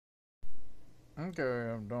Okay,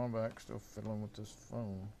 I'm Don back, still fiddling with this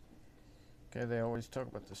phone. Okay, they always talk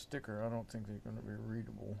about the sticker. I don't think they're going to be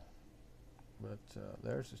readable. But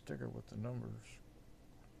there's the sticker with the numbers.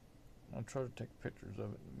 I'll try to take pictures of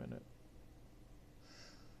it in a minute.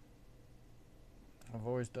 I've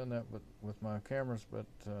always done that with my cameras, but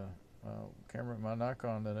my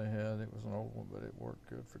Nikon that I had, it was an old one, but it worked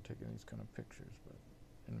good for taking these kind of pictures, but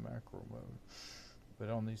in macro mode. But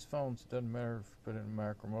on these phones, it doesn't matter if you put it in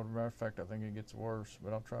macro mode. Matter of fact, I think it gets worse,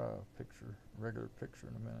 but I'll try a regular picture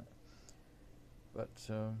in a minute. But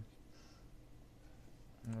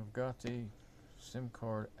I've got the SIM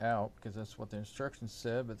card out because that's what the instructions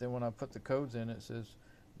said, but then when I put the codes in, it says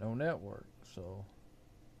no network. So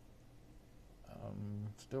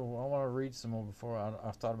still, I want to read some more before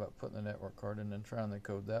I thought about putting the network card in and trying the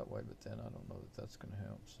code that way, but then I don't know that that's going to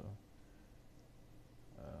help. So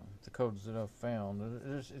the codes that I've found,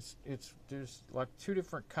 there's like two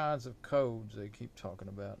different kinds of codes they keep talking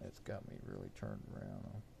about, and it's got me really turned around.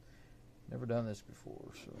 I've never done this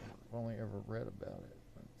before, so I've only ever read about it.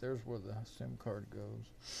 But there's where the SIM card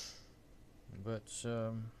goes. But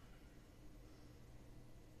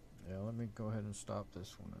yeah, let me go ahead and stop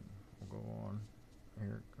this one, and we'll go on.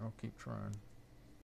 Here, I'll keep trying.